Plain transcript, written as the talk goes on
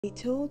He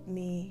told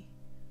me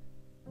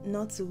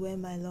not to wear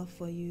my love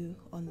for you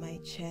on my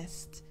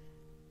chest,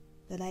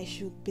 that I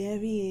should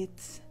bury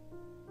it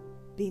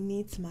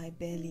beneath my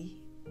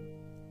belly,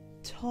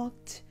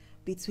 tucked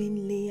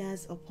between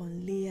layers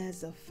upon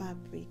layers of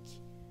fabric,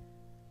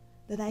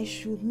 that I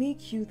should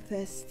make you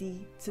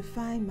thirsty to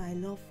find my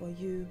love for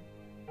you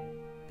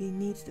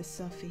beneath the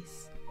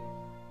surface.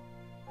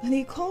 And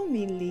he called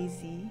me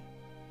lazy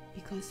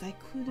because I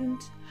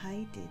couldn't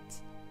hide it.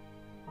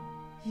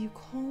 You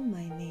call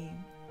my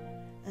name,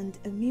 and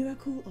a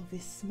miracle of a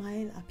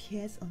smile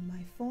appears on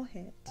my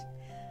forehead.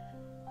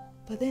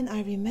 But then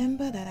I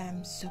remember that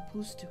I'm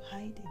supposed to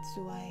hide it,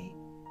 so I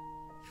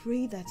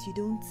pray that you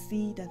don't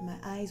see that my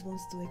eyes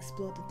wants to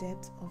explore the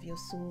depth of your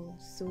soul,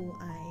 so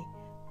I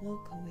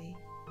walk away.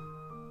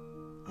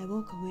 I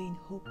walk away in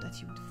hope that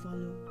you would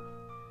follow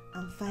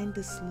and find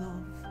this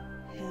love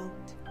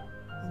held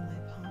on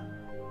my palm.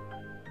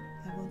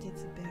 I wanted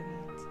to bury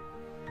it.